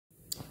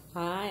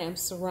Hi, I'm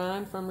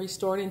Saran from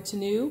Restored into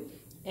New,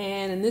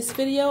 and in this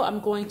video I'm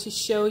going to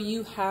show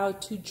you how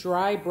to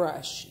dry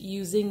brush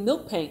using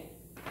milk paint.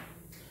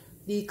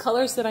 The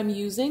colors that I'm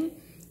using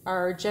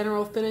are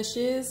General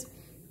Finishes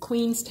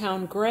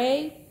Queenstown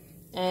Gray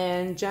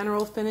and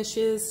General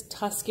Finishes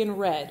Tuscan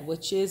Red,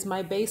 which is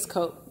my base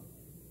coat.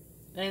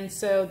 And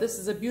so this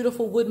is a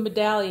beautiful wood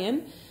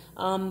medallion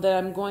that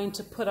I'm going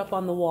to put up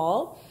on the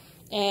wall.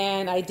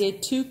 And I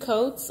did 2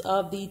 coats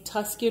of the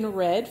Tuscan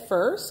Red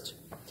first.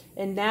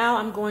 And now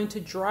I'm going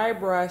to dry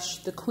brush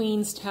the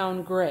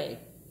Queenstown Gray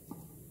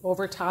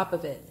over top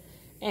of it.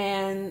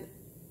 And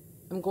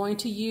I'm going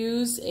to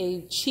use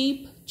a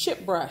cheap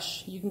chip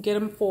brush. You can get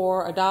them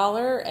for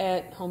 $1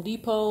 at Home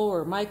Depot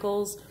or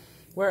Michael's,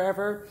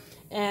 wherever.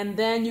 And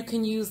then you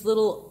can use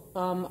little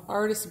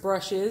artist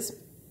brushes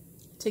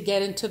to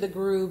get into the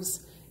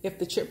grooves if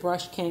the chip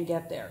brush can't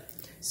get there.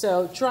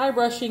 So dry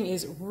brushing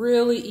is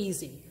really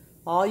easy.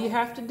 All you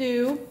have to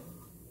do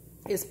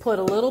is put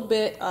a little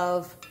bit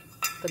of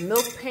the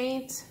milk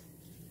paint,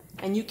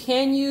 and you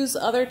can use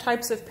other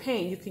types of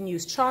paint. You can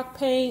use chalk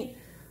paint,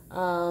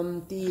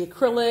 the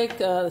acrylic,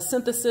 the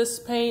synthesis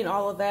paint,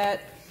 all of that.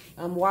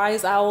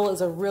 Wise Owl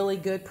is a really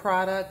good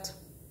product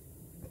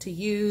to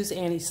use.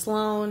 Annie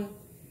Sloan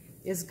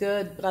is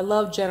good, but I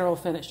love General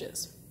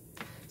Finishes.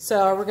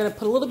 So we're going to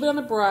put a little bit on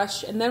the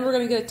brush, and then we're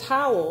going to get a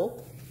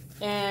towel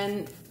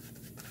and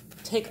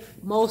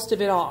take most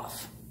of it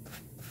off.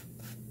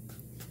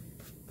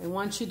 And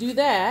once you do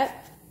that,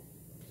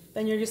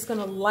 then you're just going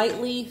to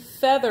lightly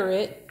feather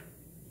it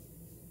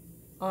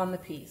on the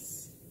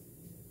piece.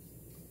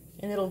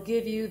 And it'll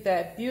give you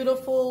that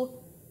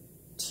beautiful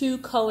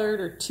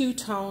two-colored or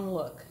two-tone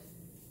look.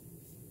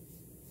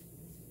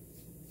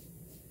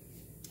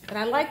 And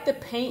I like the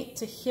paint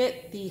to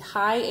hit the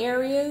high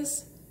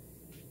areas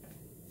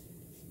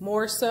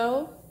more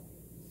so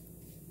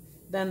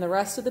than the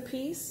rest of the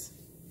piece.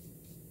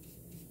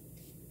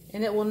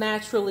 And it will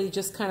naturally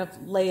just kind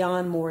of lay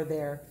on more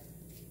there,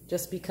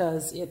 just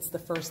because it's the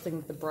first thing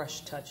that the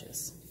brush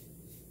touches.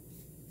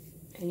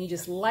 And you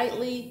just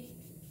lightly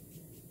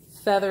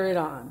feather it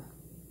on.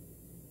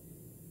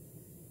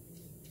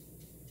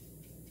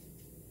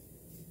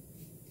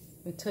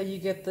 Until you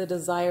get the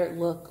desired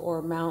look or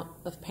amount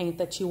of paint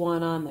that you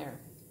want on there.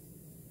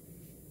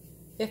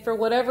 If for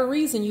whatever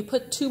reason you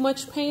put too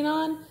much paint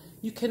on,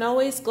 you can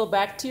always go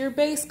back to your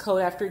base coat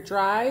after it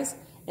dries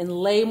and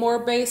lay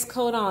more base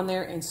coat on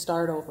there and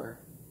start over.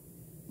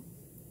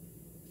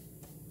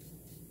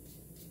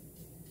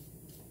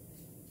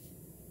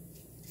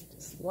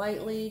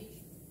 Lightly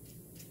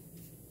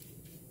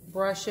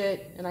brush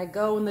it, and I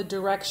go in the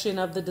direction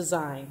of the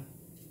design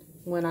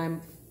when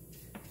I'm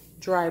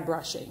dry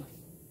brushing.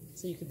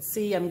 So you can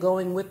see I'm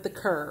going with the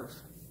curve.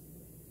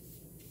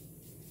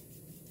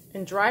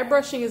 And dry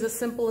brushing is as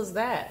simple as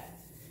that.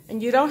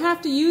 And you don't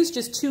have to use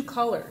just 2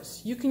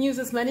 colors. You can use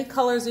as many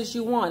colors as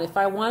you want. If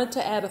I wanted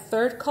to add a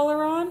 3rd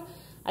color on,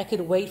 I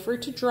could wait for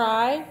it to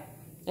dry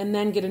and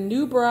then get a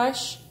new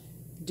brush,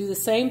 do the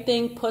same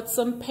thing, put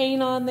some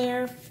paint on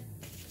there,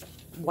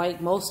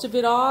 wipe most of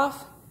it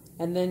off,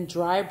 and then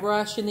dry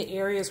brush in the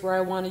areas where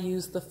I want to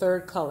use the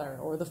 3rd color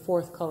or the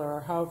 4th color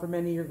or however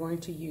many you're going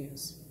to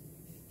use.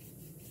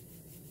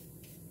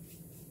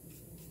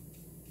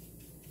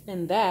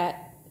 And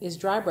that is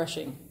dry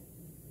brushing.